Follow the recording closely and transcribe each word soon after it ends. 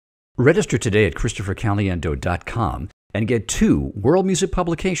Register today at ChristopherCaliendo.com and get 2 world music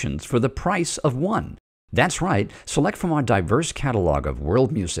publications for the price of 1. That's right, select from our diverse catalog of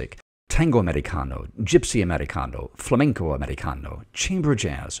world music: Tango Americano, Gypsy Americano, Flamenco Americano, Chamber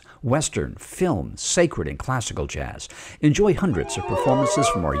Jazz, Western, Film, Sacred, and Classical Jazz. Enjoy hundreds of performances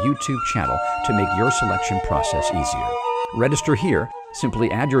from our YouTube channel to make your selection process easier. Register here,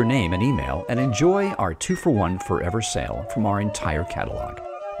 simply add your name and email, and enjoy our 2-for-1 forever sale from our entire catalog.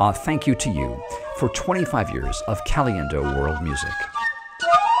 Thank you to you for 25 years of Caliendo world music.